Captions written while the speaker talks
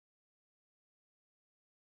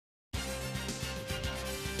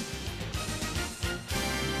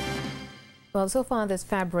Well, so far this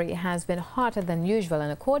February has been hotter than usual,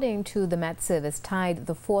 and according to the Met Service, tied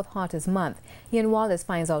the fourth hottest month. Ean Wallace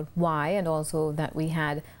finds out why, and also that we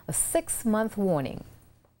had a 6-month warning.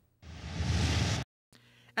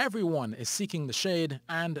 Everyone is seeking the shade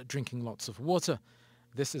and drinking lots of water.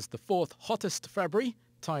 This is the fourth hottest February,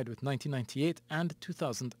 tied with 1998 and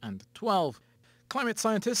 2012. Climate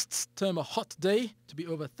scientists term a hot day to be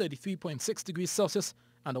over 33.6 degrees Celsius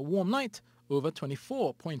and a warm night over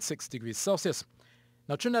 24.6 degrees Celsius.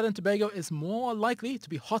 Now, Trinidad and Tobago is more likely to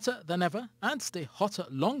be hotter than ever and stay hotter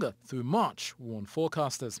longer through March, warn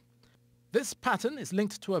forecasters. This pattern is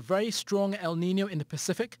linked to a very strong El Nino in the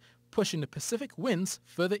Pacific, pushing the Pacific winds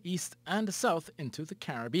further east and south into the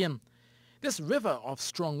Caribbean. This river of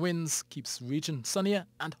strong winds keeps the region sunnier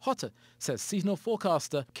and hotter, says seasonal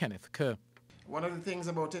forecaster Kenneth Kerr. One of the things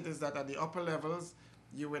about it is that at the upper levels,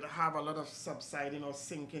 you would have a lot of subsiding or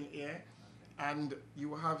sinking air, and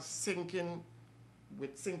you have sinking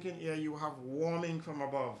air, you have warming from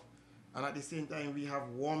above. And at the same time, we have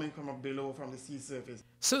warming from below, from the sea surface.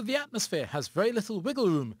 So the atmosphere has very little wiggle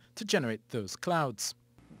room to generate those clouds.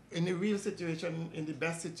 In the real situation, in the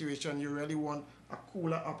best situation, you really want a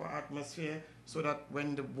cooler upper atmosphere so that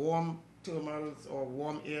when the warm thermals or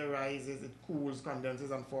warm air rises, it cools,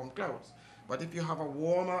 condenses and forms clouds. But if you have a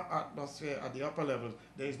warmer atmosphere at the upper level,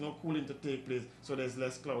 there is no cooling to take place, so there's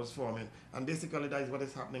less clouds forming. And basically that is what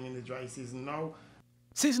is happening in the dry season now.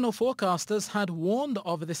 Seasonal forecasters had warned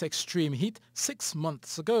of this extreme heat 6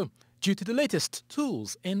 months ago due to the latest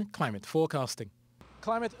tools in climate forecasting.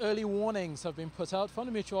 Climate early warnings have been put out from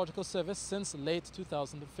the Meteorological Service since late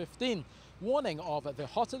 2015, warning of the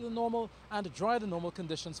hotter than normal and drier than normal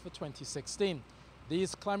conditions for 2016.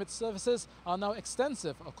 These climate services are now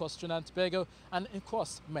extensive across Trinidad and Tobago and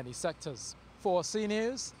across many sectors. For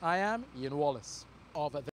CNews, I am Ean Wallace.